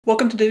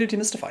Welcome to Data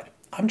Demystified.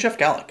 I'm Jeff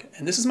Gallick,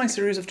 and this is my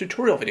series of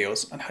tutorial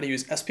videos on how to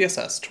use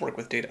SPSS to work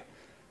with data.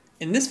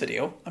 In this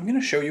video, I'm going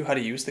to show you how to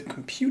use the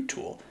compute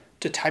tool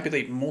to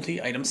tabulate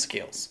multi-item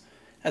scales.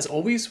 As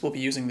always, we'll be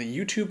using the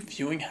YouTube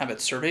viewing habit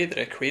survey that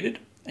I created,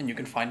 and you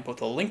can find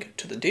both a link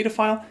to the data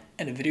file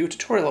and a video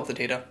tutorial of the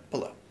data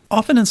below.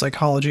 Often in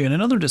psychology and in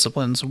other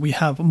disciplines, we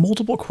have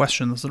multiple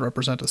questions that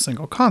represent a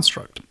single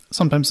construct.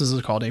 Sometimes this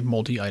is called a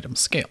multi-item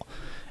scale.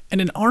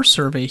 And in our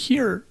survey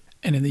here,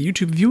 and in the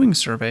YouTube viewing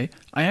survey,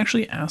 I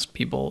actually asked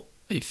people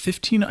a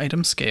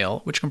 15-item scale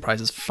which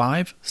comprises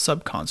 5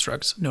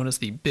 subconstructs known as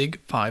the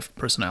Big 5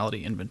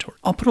 personality inventory.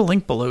 I'll put a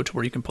link below to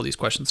where you can pull these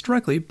questions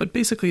directly, but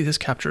basically this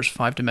captures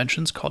 5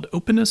 dimensions called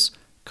openness,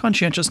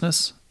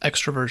 conscientiousness,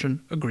 extroversion,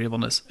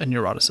 agreeableness, and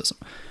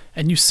neuroticism.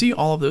 And you see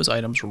all of those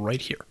items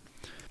right here.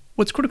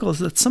 What's critical is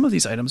that some of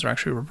these items are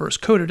actually reverse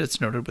coded. It's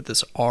noted with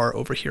this R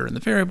over here in the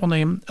variable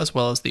name, as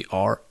well as the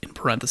R in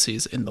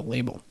parentheses in the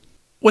label.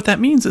 What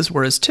that means is,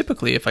 whereas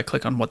typically if I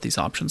click on what these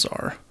options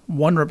are,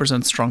 1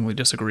 represents strongly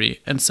disagree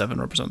and 7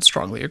 represents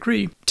strongly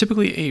agree,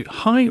 typically a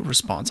high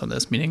response on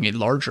this, meaning a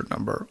larger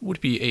number, would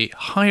be a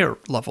higher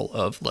level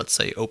of, let's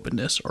say,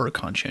 openness or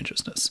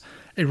conscientiousness.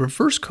 A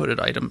reverse coded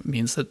item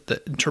means that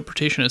the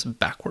interpretation is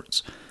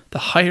backwards. The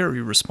higher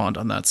you respond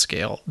on that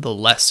scale, the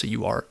less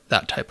you are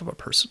that type of a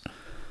person.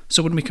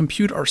 So when we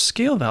compute our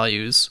scale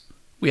values,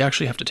 we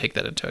actually have to take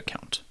that into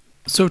account.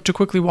 So to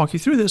quickly walk you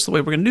through this, the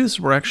way we're going to do this is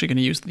we're actually going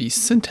to use the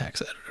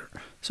syntax editor.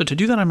 So to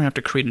do that, I'm going to have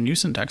to create a new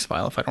syntax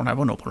file if I don't have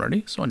one open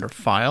already. So under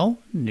File,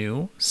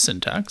 New,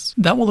 Syntax,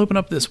 that will open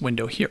up this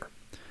window here.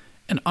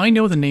 And I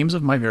know the names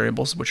of my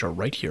variables, which are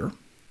right here.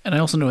 And I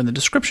also know in the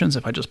descriptions,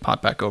 if I just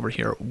pop back over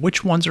here,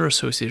 which ones are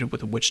associated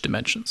with which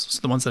dimensions.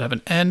 So the ones that have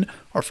an N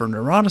are for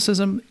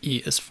neuroticism,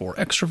 E is for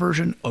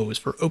extroversion, O is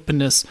for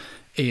openness,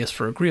 A is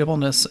for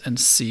agreeableness, and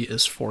C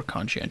is for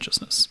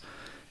conscientiousness.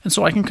 And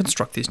so I can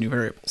construct these new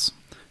variables.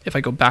 If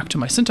I go back to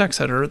my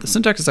syntax editor, the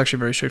syntax is actually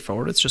very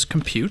straightforward. It's just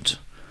compute,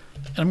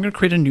 and I'm going to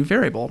create a new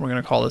variable. We're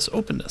going to call this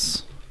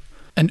openness.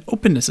 And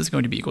openness is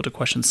going to be equal to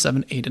questions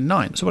 7, 8, and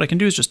 9. So what I can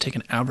do is just take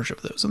an average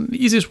of those. And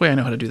the easiest way I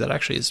know how to do that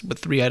actually is with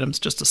 3 items,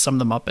 just to sum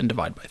them up and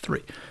divide by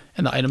 3.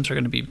 And the items are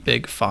going to be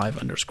big 5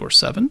 underscore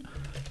 7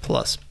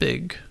 plus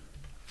big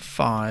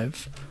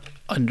 5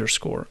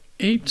 underscore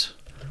 8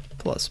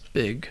 plus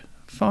big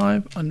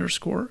 5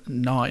 underscore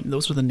 9.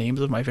 Those are the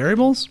names of my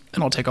variables,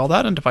 and I'll take all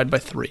that and divide by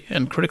 3.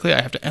 And critically,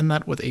 I have to end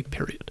that with a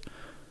period.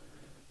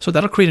 So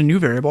that'll create a new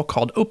variable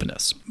called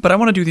openness. But I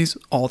want to do these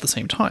all at the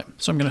same time.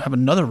 So I'm going to have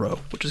another row,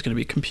 which is going to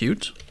be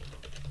compute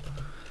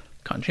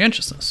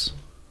conscientiousness.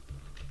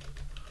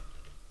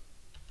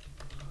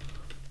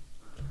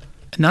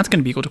 And that's going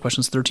to be equal to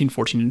questions 13,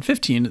 14, and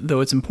 15,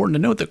 though it's important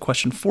to note that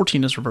question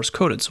 14 is reverse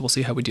coded, so we'll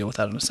see how we deal with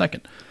that in a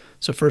second.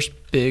 So first,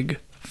 big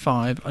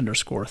 5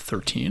 underscore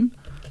 13.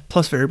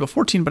 Plus variable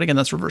 14, but again,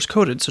 that's reverse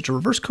coded. So to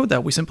reverse code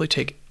that, we simply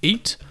take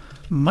 8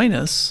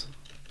 minus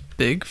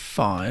big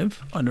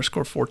 5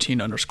 underscore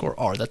 14 underscore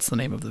R. That's the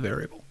name of the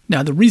variable.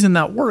 Now, the reason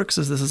that works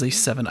is this is a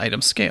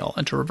 7-item scale.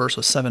 And to reverse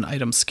a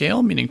 7-item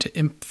scale, meaning to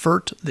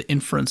invert the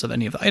inference of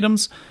any of the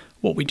items,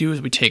 what we do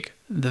is we take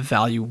the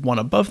value 1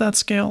 above that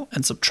scale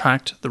and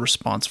subtract the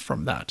response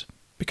from that.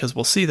 Because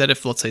we'll see that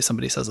if, let's say,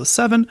 somebody says a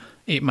 7,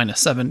 8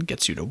 minus 7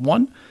 gets you to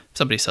 1. If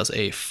somebody says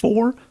a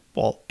 4,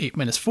 well, 8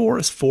 minus 4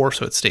 is 4,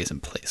 so it stays in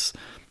place.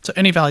 So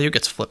any value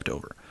gets flipped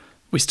over.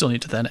 We still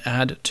need to then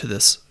add to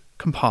this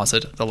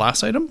composite the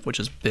last item, which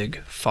is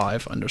big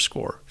 5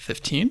 underscore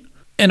 15.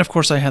 And of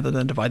course, I had to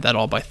then divide that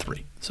all by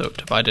 3. So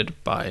divided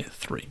by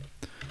 3.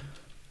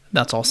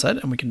 That's all set,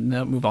 and we can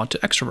now move on to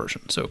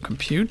extroversion. So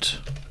compute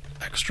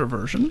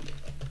extroversion.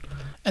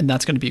 And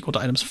that's going to be equal to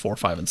items 4,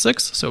 5, and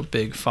 6. So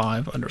big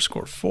 5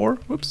 underscore 4.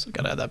 Whoops, I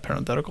got to add that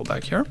parenthetical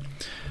back here.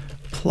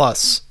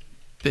 Plus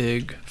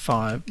big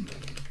 5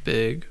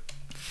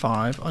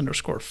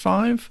 underscore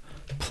 5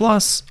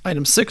 plus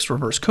item 6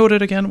 reverse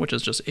coded again, which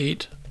is just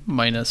 8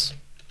 minus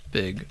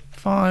big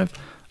 5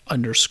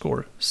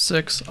 underscore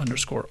 6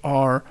 underscore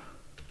R.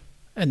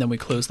 And then we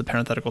close the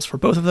parentheticals for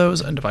both of those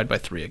and divide by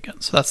 3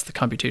 again. So that's the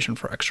computation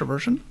for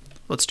extroversion.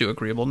 Let's do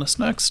agreeableness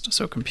next.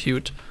 So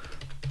compute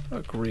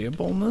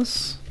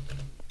agreeableness.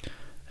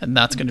 And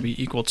that's going to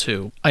be equal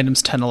to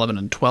items 10, 11,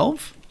 and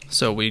 12.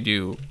 So we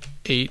do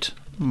 8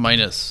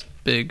 minus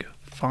big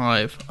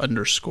 5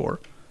 underscore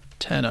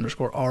 10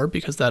 underscore R,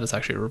 because that is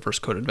actually a reverse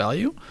coded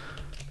value,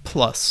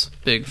 plus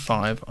big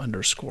 5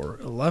 underscore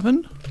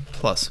 11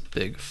 plus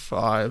big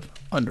 5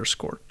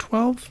 underscore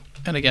 12,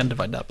 and again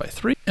divide that by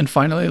 3. And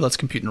finally, let's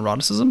compute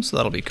neuroticism. So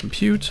that'll be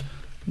compute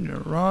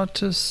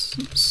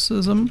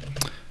neuroticism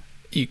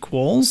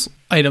equals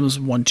items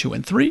 1, 2,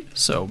 and 3.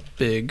 So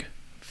big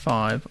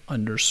 5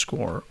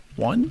 underscore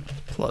 1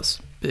 plus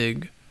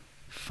big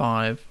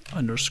 5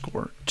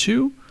 underscore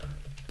 2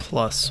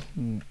 plus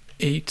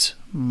 8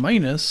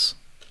 minus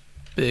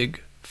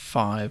big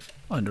 5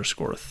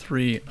 underscore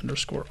 3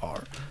 underscore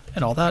R,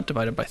 and all that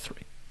divided by 3.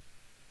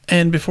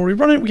 And before we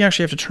run it, we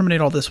actually have to terminate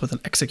all this with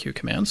an execute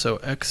command. So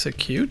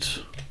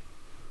execute,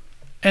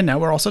 and now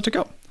we're all set to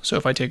go. So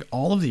if I take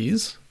all of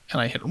these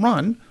and I hit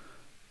run,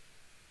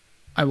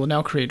 I will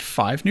now create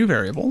 5 new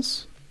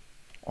variables,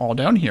 all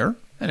down here.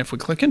 And if we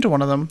click into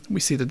one of them, we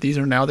see that these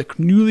are now the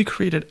newly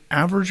created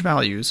average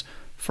values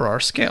for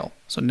our scale.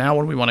 So now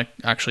when we want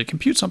to actually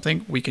compute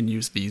something, we can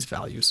use these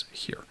values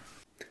here.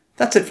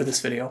 That's it for this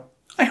video.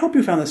 I hope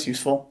you found this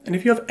useful, and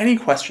if you have any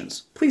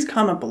questions, please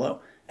comment below,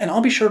 and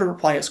I'll be sure to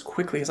reply as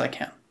quickly as I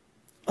can.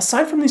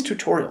 Aside from these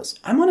tutorials,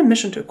 I'm on a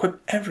mission to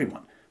equip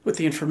everyone with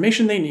the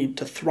information they need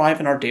to thrive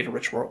in our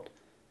data-rich world.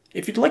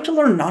 If you'd like to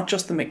learn not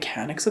just the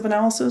mechanics of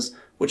analysis,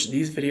 which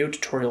these video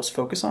tutorials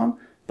focus on,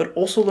 but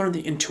also learn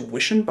the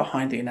intuition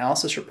behind the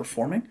analysis you're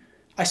performing,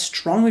 I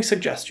strongly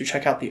suggest you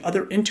check out the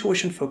other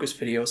intuition-focused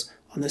videos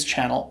on this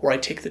channel where I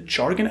take the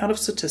jargon out of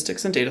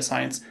statistics and data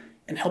science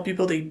and help you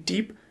build a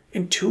deep,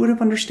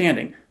 intuitive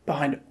understanding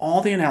behind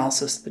all the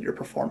analysis that you're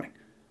performing.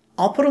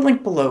 I'll put a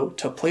link below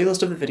to a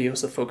playlist of the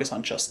videos that focus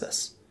on just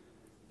this.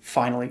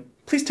 Finally,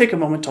 please take a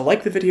moment to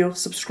like the video,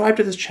 subscribe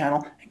to this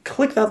channel, and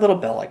click that little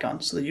bell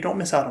icon so that you don't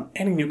miss out on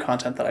any new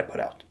content that I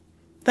put out.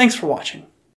 Thanks for watching.